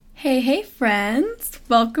Hey, friends.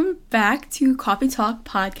 Welcome back to Coffee Talk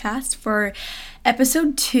Podcast for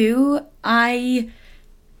episode 2. I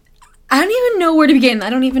don't even know where to begin.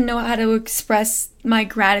 I don't even know how to express my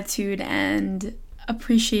gratitude and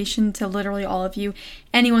appreciation to literally all of you.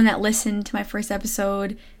 Anyone that listened to my first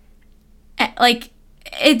episode.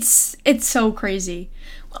 It's so crazy.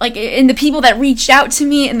 And the people that reached out to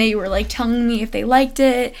me and they were telling me if they liked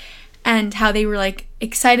it and how they were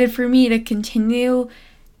excited for me to continue.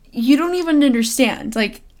 You don't even understand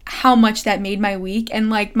how much that made my week and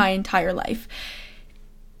my entire life.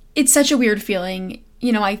 It's such a weird feeling.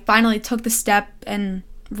 I finally took the step and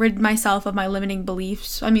rid myself of my limiting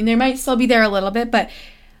beliefs. I mean, they might still be there a little bit, but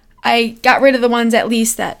I got rid of the ones at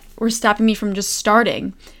least that were stopping me from just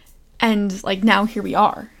starting. And now here we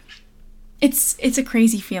are. It's a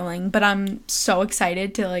crazy feeling, but I'm so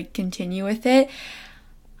excited to continue with it.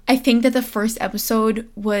 I think that the first episode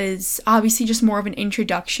was obviously just more of an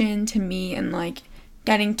introduction to me and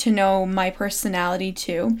getting to know my personality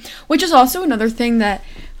too, which is also another thing that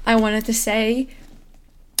I wanted to say,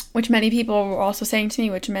 which many people were also saying to me,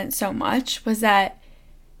 which meant so much, was that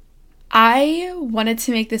I wanted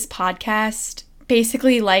to make this podcast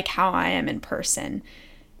basically like how I am in person.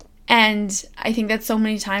 And I think that so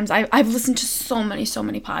many times I've listened to so many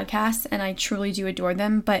podcasts and I truly do adore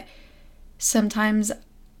them, but sometimes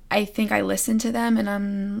I think I listen to them and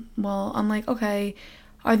I'm like, okay,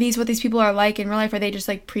 are these what these people are like in real life? Are they just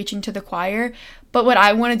preaching to the choir? But what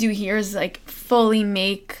I want to do here is fully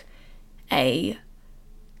make a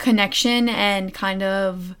connection and I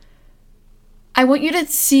want you to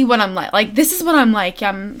see what I'm like. This is what I'm like.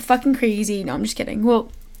 I'm fucking crazy. No, I'm just kidding.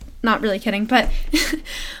 Well, not really kidding, but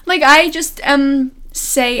I just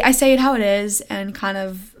say it how it is and kind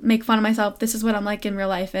of make fun of myself. This is what I'm like in real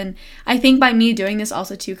life. And I think by me doing this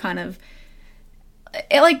also too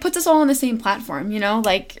it puts us all on the same platform,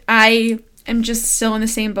 I am just still in the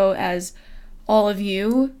same boat as all of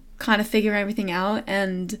you, kind of figuring everything out.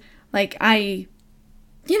 And I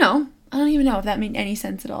don't even know if that made any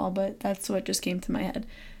sense at all, but that's what just came to my head.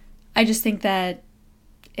 I just think that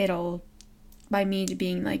by me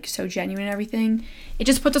being so genuine and everything, it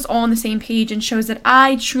just puts us all on the same page and shows that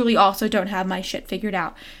I truly also don't have my shit figured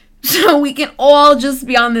out. So we can all just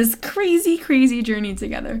be on this crazy journey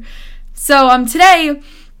together. So today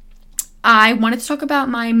I wanted to talk about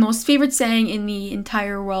my most favorite saying in the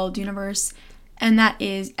entire world universe, and that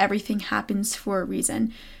is everything happens for a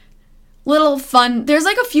reason. Little fun. There's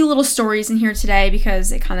a few little stories in here today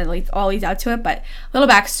because it kind of all leads out to it, but little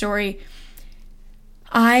backstory.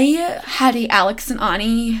 I had a Alex and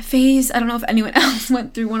Ani phase. I don't know if anyone else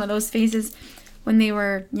went through one of those phases when they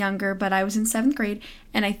were younger, but I was in 7th grade,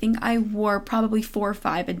 and I think I wore probably 4 or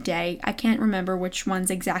 5 a day. I can't remember which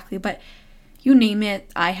ones exactly, but you name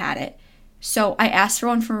it, I had it. So I asked for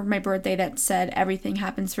one for my birthday that said everything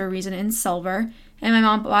happens for a reason in silver, and my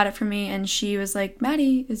mom bought it for me, and she was like,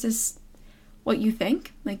 Maddie, is this what you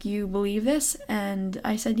think? You believe this? And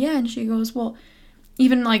I said, yeah, and she goes, well,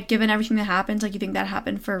 even given everything that happened, you think that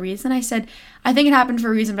happened for a reason? I said, I think it happened for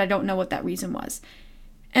a reason, but I don't know what that reason was.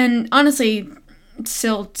 And honestly, it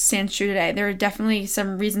still stands true today. There are definitely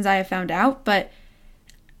some reasons I have found out, but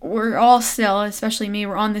we're all still, especially me,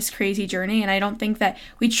 we're on this crazy journey, and I don't think that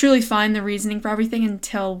we truly find the reasoning for everything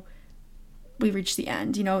until we reach the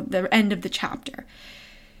end, the end of the chapter.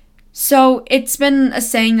 So it's been a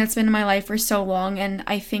saying that's been in my life for so long, and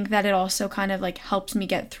I think that it also kind of helps me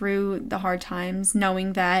get through the hard times,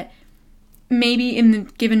 knowing that maybe in the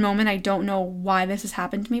given moment I don't know why this has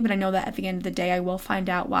happened to me, but I know that at the end of the day I will find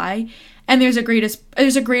out why, and there's a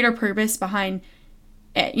greater purpose behind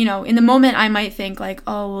it. In the moment I might think oh,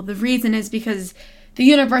 well, the reason is because the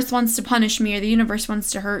universe wants to punish me or the universe wants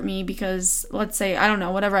to hurt me because, let's say, I don't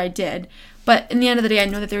know, whatever I did. But in the end of the day, I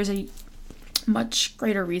know that there's a much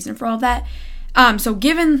greater reason for all that. So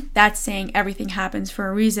given that saying everything happens for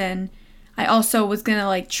a reason, I also was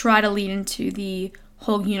gonna try to lead into the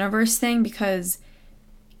whole universe thing, because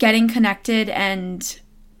getting connected and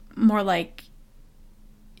more I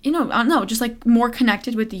don't know, just more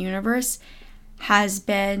connected with the universe has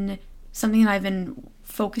been something that I've been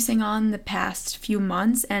focusing on the past few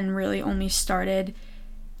months, and really only started,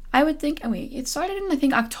 it started in I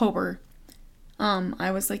think October. I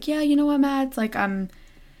was like, yeah, you know what, Matt? I'm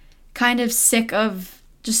kind of sick of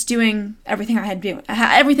just doing everything I had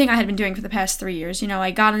been doing for the past 3 years. I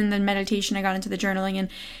got into meditation, I got into the journaling, and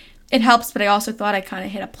it helps, but I also thought I kind of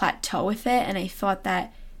hit a plateau with it, and I thought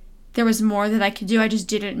that there was more that I could do. I just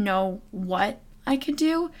didn't know what I could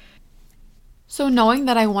do. So knowing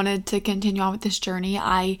that I wanted to continue on with this journey,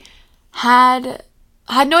 I had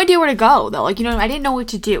no idea where to go, though. I didn't know what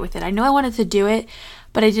to do with it. I know I wanted to do it,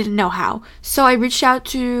 but I didn't know how. So I reached out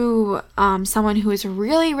to someone who is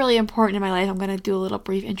really, really important in my life. I'm going to do a little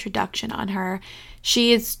brief introduction on her.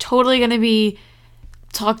 She is totally going to be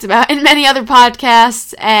talked about in many other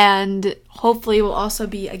podcasts, and hopefully will also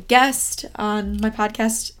be a guest on my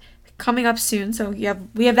podcast coming up soon. So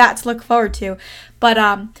we have that to look forward to. But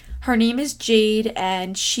her name is Jade,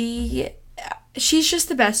 and she's just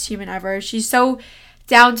the best human ever. She's so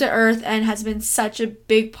down to earth and has been such a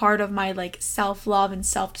big part of my like self-love and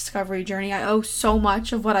self-discovery journey. I owe so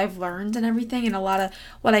much of what I've learned and everything, and a lot of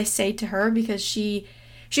what I say to her, because she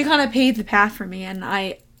kind of paved the path for me, and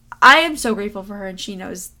I am so grateful for her, and she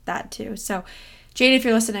knows that too. So Jade, if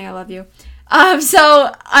you're listening, I love you.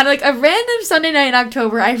 So on like a random Sunday night in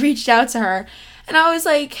October, I reached out to her and I was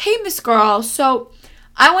like, hey, Miss Girl, so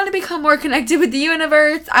I want to become more connected with the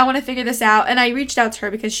universe. I want to figure this out. And I reached out to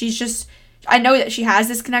her because I know that she has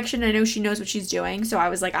this connection. I know she knows what she's doing. So I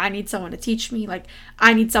was like, I need someone to teach me. Like,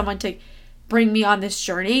 I need someone to bring me on this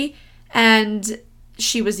journey. And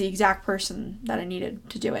she was the exact person that I needed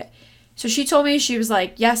to do it. So she told me, she was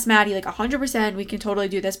like, yes, Maddie, like 100%, we can totally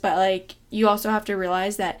do this. But like, you also have to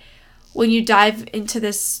realize that when you dive into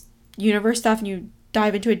this universe stuff and you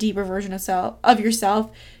dive into a deeper version of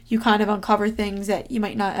yourself, you kind of uncover things that you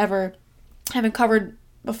might not ever have uncovered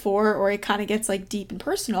before, or it kind of gets like deep and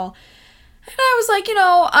personal. And I was like,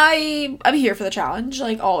 I'm here for the challenge,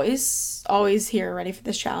 like always here, ready for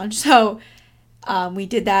this challenge. So we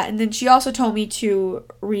did that. And then she also told me to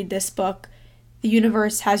read this book, The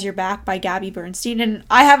Universe Has Your Back by Gabby Bernstein. And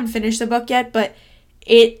I haven't finished the book yet, but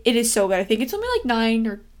it is so good. I think it's only like 9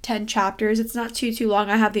 or 10 chapters. It's not too long.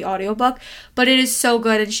 I have the audiobook, but it is so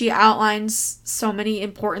good, and she outlines so many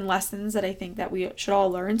important lessons that I think that we should all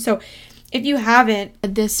learn. So if you haven't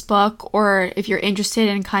read this book, or if you're interested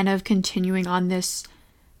in kind of continuing on this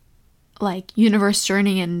like universe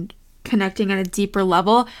journey and connecting at a deeper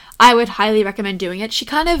level, I would highly recommend doing it. She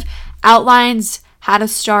kind of outlines how to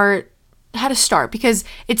start, because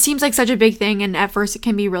it seems like such a big thing, and at first it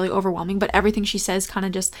can be really overwhelming, but everything she says kind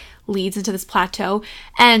of just leads into this plateau.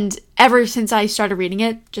 And ever since I started reading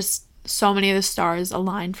it, just so many of the stars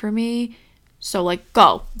aligned for me. So like,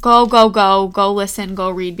 go listen, go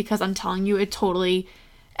read, because I'm telling you,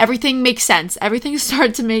 everything makes sense. Everything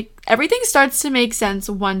starts to make sense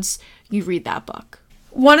once you read that book.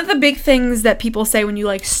 One of the big things that people say when you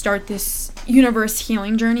like start this universe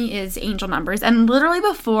healing journey is angel numbers. And literally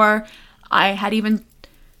before I had even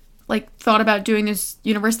like thought about doing this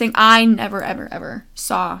universe thing, I never, ever, ever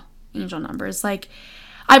saw angel numbers. Like,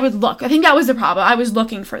 I would look. I think that was the problem. I was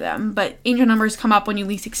looking for them, but angel numbers come up when you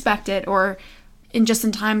least expect it, or in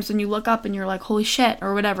times when you look up and you're like, holy shit,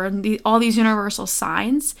 or whatever. All these universal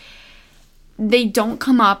signs, they don't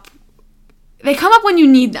come up. They come up when you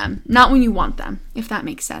need them, not when you want them, if that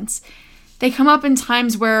makes sense. They come up in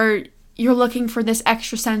times where you're looking for this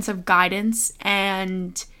extra sense of guidance,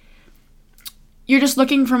 and you're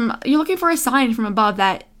looking for a sign from above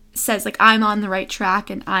that says like, I'm on the right track,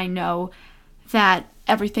 and I know that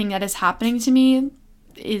everything that is happening to me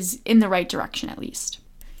is in the right direction, at least.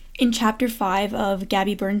 In chapter 5 of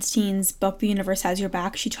Gabby Bernstein's book, The Universe Has Your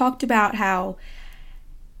Back, she talked about how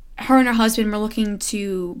her and her husband were looking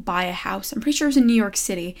to buy a house. I'm pretty sure it was in New York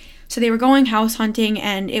City. So they were going house hunting,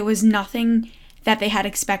 and it was nothing that they had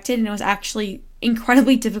expected, and it was actually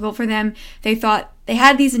incredibly difficult for them. They thought they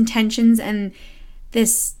had these intentions and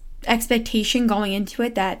this expectation going into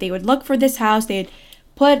it that they would look for this house, they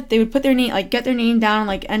would put their name, like get their name down,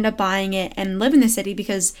 like end up buying it and live in the city,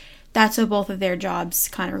 because that's what both of their jobs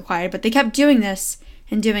kind of required. But they kept doing this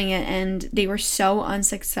and doing it, and they were so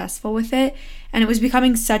unsuccessful with it, and it was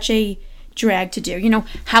becoming such a drag to do.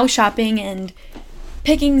 House shopping and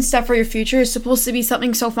picking stuff for your future is supposed to be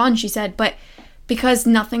something so fun, she said, but because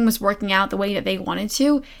nothing was working out the way that they wanted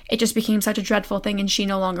to, it just became such a dreadful thing, and she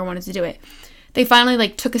no longer wanted to do it. They finally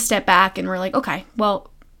like took a step back and were like, okay, well,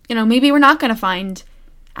 maybe we're not going to find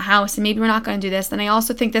a house, and maybe we're not going to do this. And I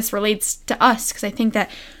also think this relates to us, because I think that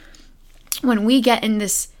when we get in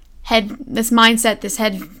this mindset,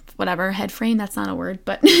 head frame, that's not a word,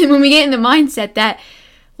 but when we get in the mindset that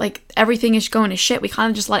like everything is going to shit, we kind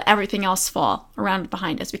of just let everything else fall around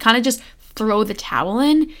behind us. We kind of just throw the towel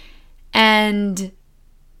in and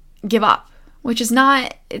give up, which is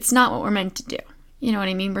not what we're meant to do. You know what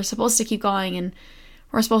I mean? We're supposed to keep going, and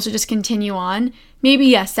we're supposed to just continue on. Maybe,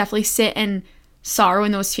 yes, definitely sit and sorrow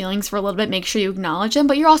in those feelings for a little bit, make sure you acknowledge them,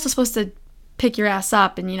 but you're also supposed to pick your ass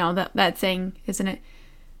up, and that thing, isn't it?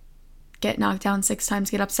 Get knocked down 6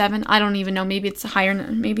 times, get up 7. I don't even know. Maybe it's higher.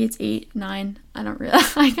 Maybe it's 8, 9. I don't really.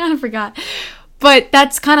 I kind of forgot. But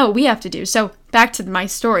that's kind of what we have to do. So back to my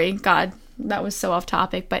story. God, that was so off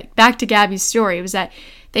topic. But back to Gabby's story, was that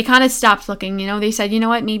they kind of stopped looking. They said, you know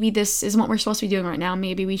what, maybe this isn't what we're supposed to be doing right now.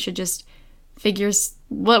 Maybe we should just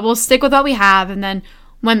we'll stick with what we have, and then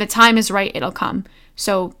when the time is right, it'll come.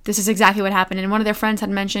 So this is exactly what happened. And one of their friends had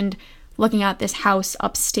mentioned looking at this house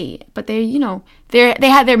upstate, but they had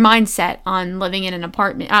their mindset on living in an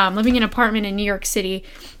apartment in New York City,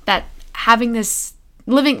 that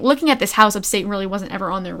looking at this house upstate really wasn't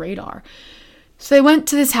ever on their radar. So they went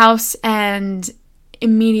to this house, and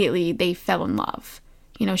immediately they fell in love.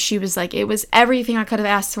 She was like, it was everything I could have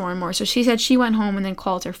asked for and more. So she said she went home and then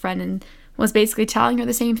called her friend and was basically telling her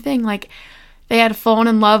the same thing. Like, they had fallen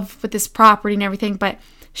in love with this property and everything, but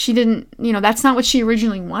she didn't, that's not what she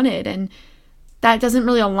originally wanted. And that doesn't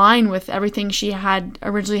really align with everything she had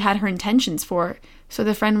originally had her intentions for. So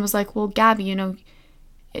the friend was like, well, Gabby,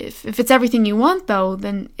 if it's everything you want, though,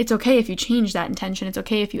 then it's okay if you change that intention. It's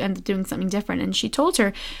okay if you end up doing something different. And she told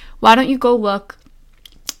her, why don't you go look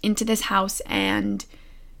into this house and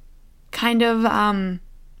kind of,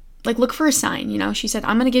 look for a sign. She said,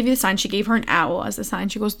 I'm going to give you the sign. She gave her an owl as the sign.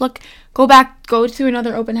 She goes, look, go to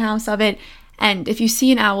another open house of it. And if you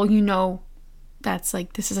see an owl, that's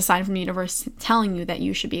this is a sign from the universe telling you that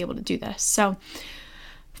you should be able to do this. So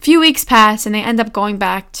a few weeks pass, and they end up going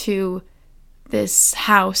back to this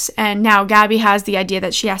house. And now Gabby has the idea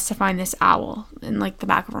that she has to find this owl in the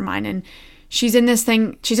back of her mind. And she's in this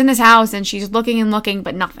house, and she's looking,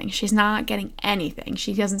 but nothing. She's not getting anything.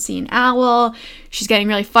 She doesn't see an owl. She's getting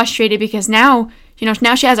really frustrated because now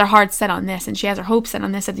she has her heart set on this, and she has her hopes set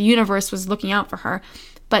on this, that the universe was looking out for her,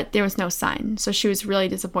 but there was no sign. So she was really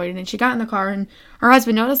disappointed, and she got in the car, and her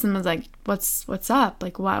husband noticed and was like, what's up?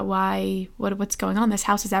 Like, what's going on? This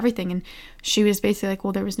house is everything. And she was basically like,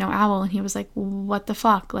 well, there was no owl. And he was like, what the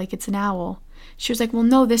fuck? Like, it's an owl. She was like, well,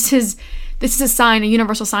 no, this is a sign, a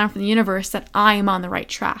universal sign from the universe that I am on the right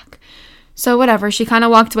track. So whatever, she kind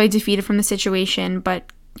of walked away defeated from the situation, but,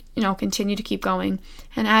 continued to keep going.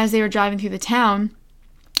 And as they were driving through the town,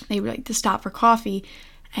 they were to stop for coffee.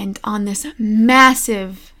 And on this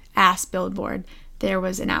massive ass billboard, there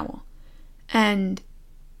was an owl. And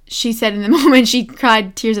she said in the moment she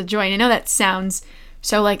cried tears of joy. And I know that sounds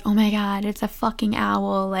so oh my God, it's a fucking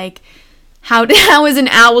owl. How is an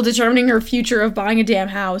owl determining her future of buying a damn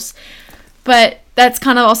house? But that's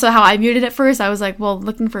kind of also how I viewed it at first. I was like, well,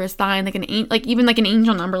 looking for a sign, even an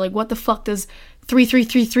angel number. What the fuck does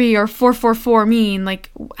 3333 or 444 mean?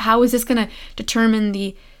 How is this going to determine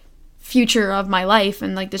the future of my life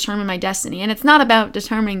and determine my destiny? And it's not about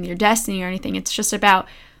determining your destiny or anything. It's just about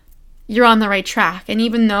you're on the right track. And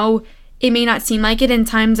even though it may not seem like it in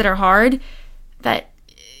times that are hard, that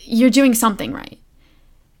you're doing something right.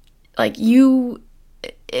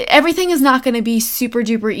 Everything is not going to be super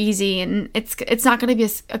duper easy, and it's not going to be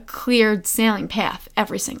a clear sailing path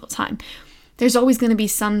every single time. There's always going to be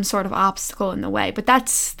some sort of obstacle in the way, but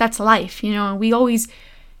that's life.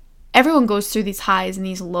 Everyone goes through these highs and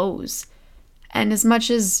these lows. And as much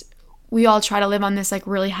as we all try to live on this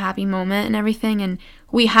really happy moment and everything, and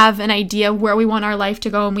we have an idea where we want our life to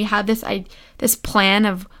go, and we have this plan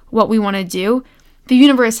of what we want to do, the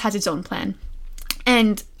universe has its own plan.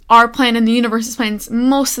 And our plan and the universe's plans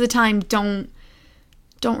most of the time don't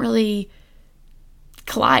really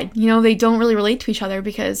collide. They don't really relate to each other,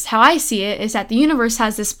 because how I see it is that the universe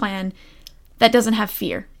has this plan that doesn't have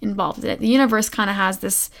fear involved in it. The universe kind of has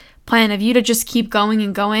this plan of you to just keep going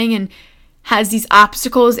and has these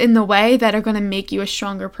obstacles in the way that are going to make you a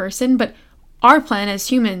stronger person. But our plan as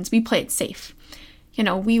humans, we play it safe.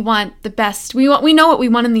 We want the best. We know what we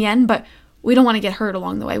want in the end, but we don't want to get hurt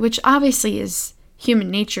along the way, which obviously is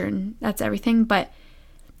human nature, and that's everything. But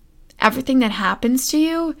everything that happens to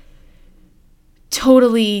you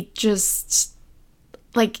totally just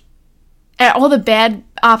all the bad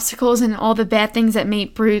obstacles and all the bad things that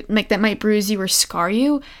might bruise you or scar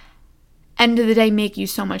you, end of the day, make you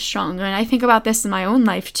so much stronger. And I think about this in my own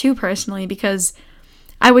life too, personally, because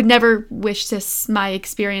I would never wish my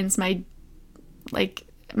experience, my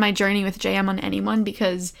journey with JM on anyone,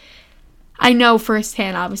 because I know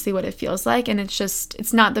firsthand, obviously, what it feels like, and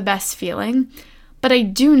it's not the best feeling. But I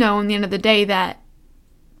do know in the end of the day that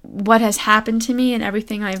what has happened to me and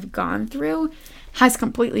everything I've gone through has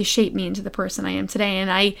completely shaped me into the person I am today.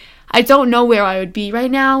 And I don't know where I would be right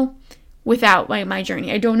now without my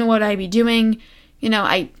journey. I don't know what I'd be doing. When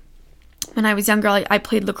I was younger, I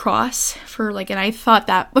played lacrosse and I thought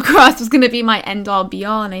that lacrosse was going to be my end all be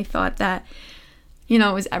all. And I thought that, it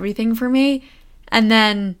was everything for me. And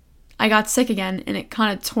then I got sick again, and it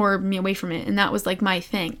kind of tore me away from it. And that was my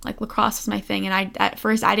thing. Lacrosse was my thing. And at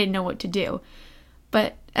first I didn't know what to do.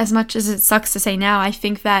 But as much as it sucks to say now, I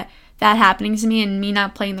think that that happening to me and me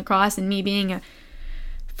not playing lacrosse and me being a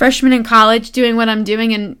freshman in college doing what I'm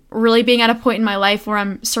doing and really being at a point in my life where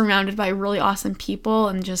I'm surrounded by really awesome people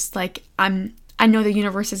and just like I know the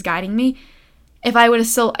universe is guiding me. If I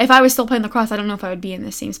was still playing lacrosse, I don't know if I would be in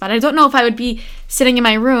the same spot. I don't know if I would be sitting in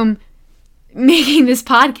my room making this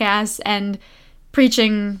podcast and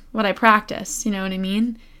preaching what I practice, you know what I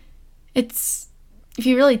mean? It's, if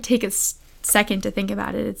you really take a second to think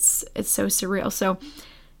about it, it's so surreal. So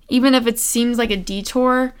even if it seems like a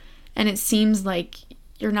detour and it seems like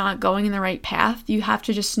you're not going in the right path, you have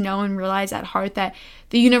to just know and realize at heart that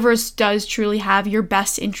the universe does truly have your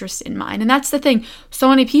best interest in mind. And that's the thing. So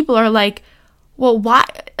many people are like, well, why?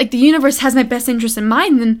 Like, the universe has my best interest in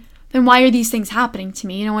mind, then why are these things happening to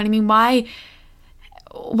me? You know what I mean? Why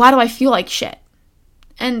do I feel like shit?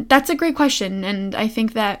 And that's a great question. And I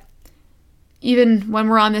think that even when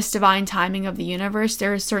we're on this divine timing of the universe,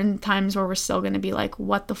 there are certain times where we're still going to be like,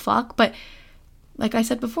 what the fuck? But like I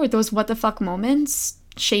said before, those what the fuck moments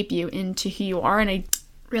shape you into who you are. And I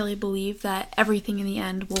really believe that everything in the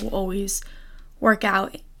end will always work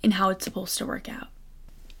out in how it's supposed to work out.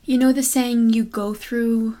 You know the saying, you grow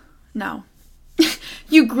through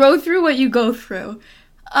what you go through.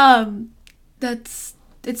 It's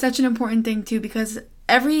such an important thing too, because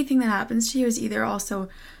everything that happens to you is either also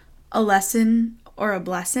a lesson or a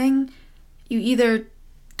blessing. You either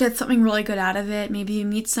get something really good out of it, maybe you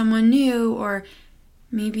meet someone new, or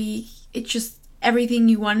maybe it's just everything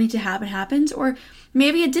you wanted to happen happens, or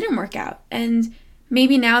maybe it didn't work out. And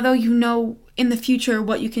maybe now though, you know in the future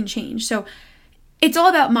what you can change. So it's all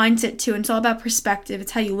about mindset too, and it's all about perspective.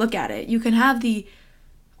 It's how you look at it. You can have the,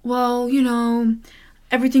 well, you know,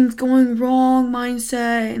 everything's going wrong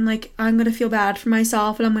mindset, and like I'm gonna feel bad for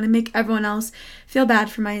myself and I'm gonna make everyone else feel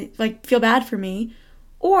bad for me.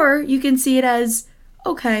 Or you can see it as,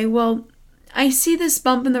 okay, well, I see this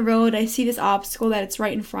bump in the road, I see this obstacle that it's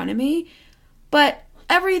right in front of me, but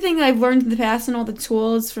everything that I've learned in the past and all the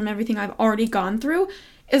tools from everything I've already gone through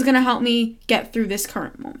is gonna help me get through this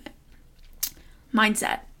current moment.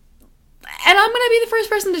 Mindset. And I'm gonna be the first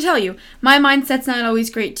person to tell you, my mindset's not always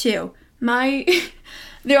great too.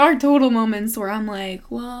 There are total moments where I'm like,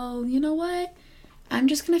 well, you know what? I'm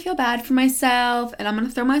just going to feel bad for myself and I'm going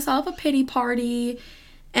to throw myself a pity party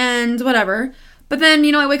and whatever. But then,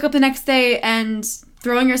 you know, I wake up the next day and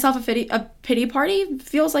throwing yourself a pity party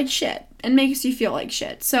feels like shit and makes you feel like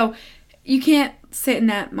shit. So you can't sit in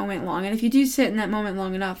that moment long. And if you do sit in that moment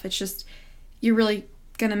long enough, it's just, you're really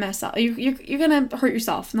going to mess up. You're going to hurt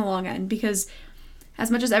yourself in the long end, because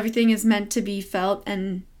as much as everything is meant to be felt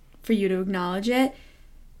and for you to acknowledge it,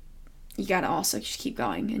 you gotta also just keep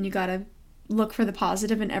going, and you gotta look for the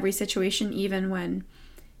positive in every situation, even when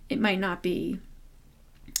it might not be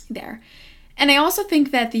there. And I also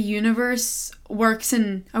think that the universe works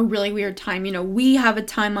in a really weird time. You know, we have a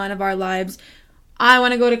timeline of our lives. I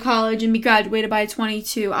want to go to college and be graduated by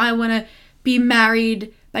 22. I want to be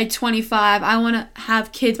married by 25. I want to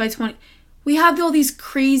have kids by 20. We have all these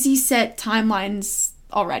crazy set timelines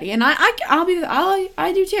already, and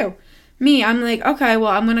I do too. Me, I'm like, okay,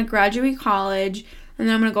 well, I'm going to graduate college, and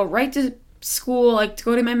then I'm going to go right to school, like to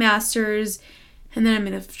go to my master's, and then I'm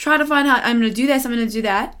going to try to find out, I'm going to do this, I'm going to do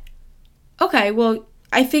that. Okay, well,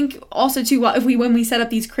 I think also too, well, when we set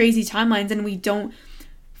up these crazy timelines and we don't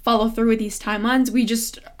follow through with these timelines, we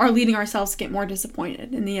just are leading ourselves to get more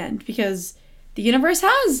disappointed in the end, because the universe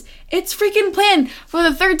has its freaking plan for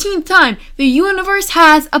the 13th time. The universe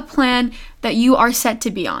has a plan that you are set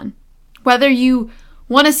to be on. Whether you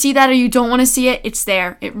want to see that or you don't want to see it, it's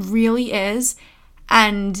there. It really is.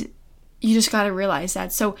 And you just got to realize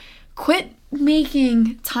that. So quit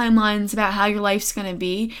making timelines about how your life's going to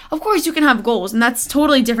be. Of course, you can have goals, and that's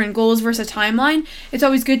totally different. Goals versus a timeline. It's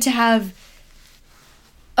always good to have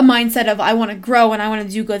a mindset of, I want to grow and I want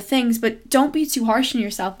to do good things, but don't be too harsh on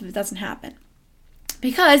yourself if it doesn't happen.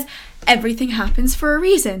 Because everything happens for a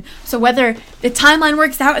reason. So whether the timeline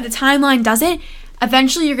works out or the timeline doesn't,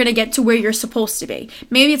 eventually you're going to get to where you're supposed to be.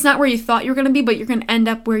 Maybe it's not where you thought you were going to be, but you're going to end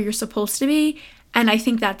up where you're supposed to be. And I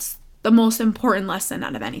think that's the most important lesson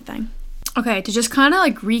out of anything. Okay, to just kind of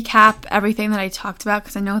like recap everything that I talked about,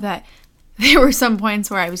 because I know that there were some points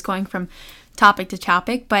where I was going from topic to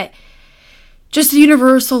topic, but just the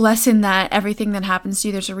universal lesson that everything that happens to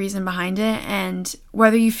you, there's a reason behind it. And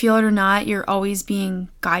whether you feel it or not, you're always being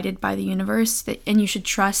guided by the universe. And you should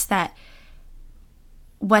trust that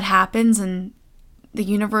what happens and the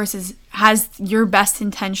universe has your best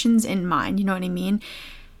intentions in mind. You know what I mean?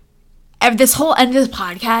 This whole end of the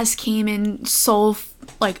podcast came in so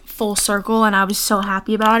full circle, and I was so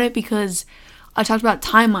happy about it, because I talked about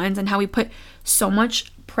timelines and how we put so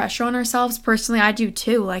much pressure on ourselves. Personally, I do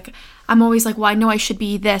too. Like, I'm always like, well, I know I should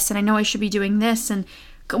be this, and I know I should be doing this, and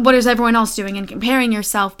what is everyone else doing, and comparing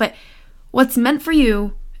yourself. But what's meant for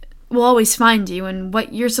you will always find you, and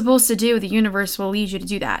what you're supposed to do, the universe will lead you to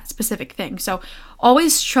do that specific thing. So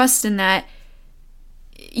always trust in that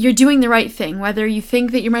you're doing the right thing. Whether you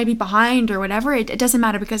think that you might be behind or whatever, it doesn't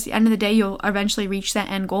matter, because at the end of the day, you'll eventually reach that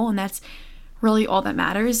end goal, and that's really all that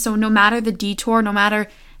matters. So no matter the detour, no matter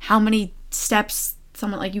how many steps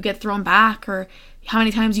someone like you get thrown back, or how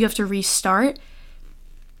many times you have to restart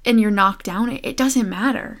and you're knocked down, it doesn't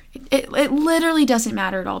matter. It literally doesn't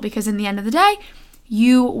matter at all, because in the end of the day,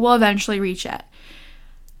 you will eventually reach it.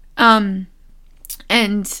 And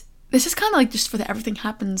this is kind of like just for the everything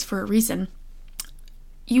happens for a reason.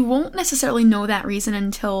 You won't necessarily know that reason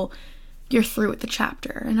until you're through with the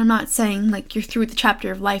chapter. And I'm not saying like you're through with the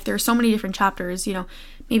chapter of life. There are so many different chapters,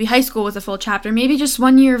 maybe high school was a full chapter, maybe just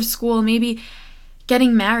 1 year of school, maybe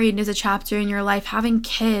getting married is a chapter in your life, having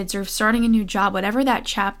kids or starting a new job, whatever that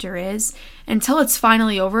chapter is, until it's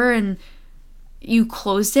finally over and you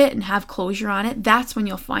closed it and have closure on it, that's when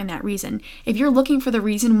you'll find that reason. If you're looking for the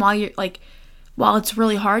reason while it's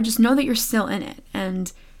really hard, just know that you're still in it.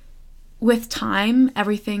 And with time,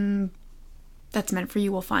 everything that's meant for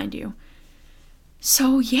you will find you.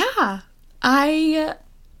 So yeah,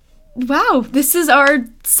 wow, this is our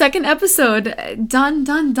second episode.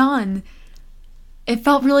 Done. It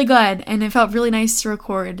felt really good, and it felt really nice to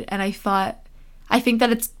record, and I think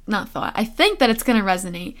that it's going to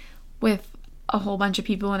resonate with a whole bunch of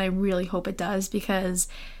people, and I really hope it does, because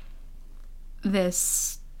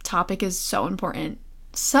this topic is so important.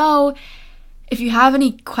 So if you have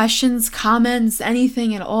any questions, comments,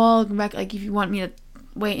 anything at all, like if you want me to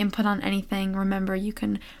weigh input on anything, remember you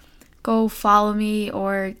can go follow me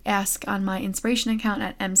or ask on my inspiration account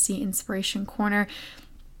at MC Inspiration Corner,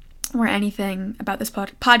 where anything about this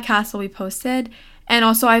podcast will be posted. And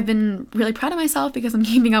also, I've been really proud of myself because I'm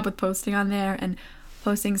keeping up with posting on there and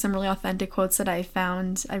posting some really authentic quotes that I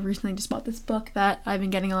found. I recently just bought this book that I've been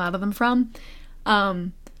getting a lot of them from.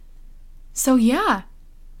 So yeah,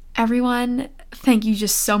 everyone, thank you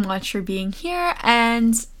just so much for being here,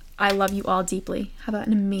 and I love you all deeply. Have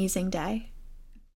an amazing day.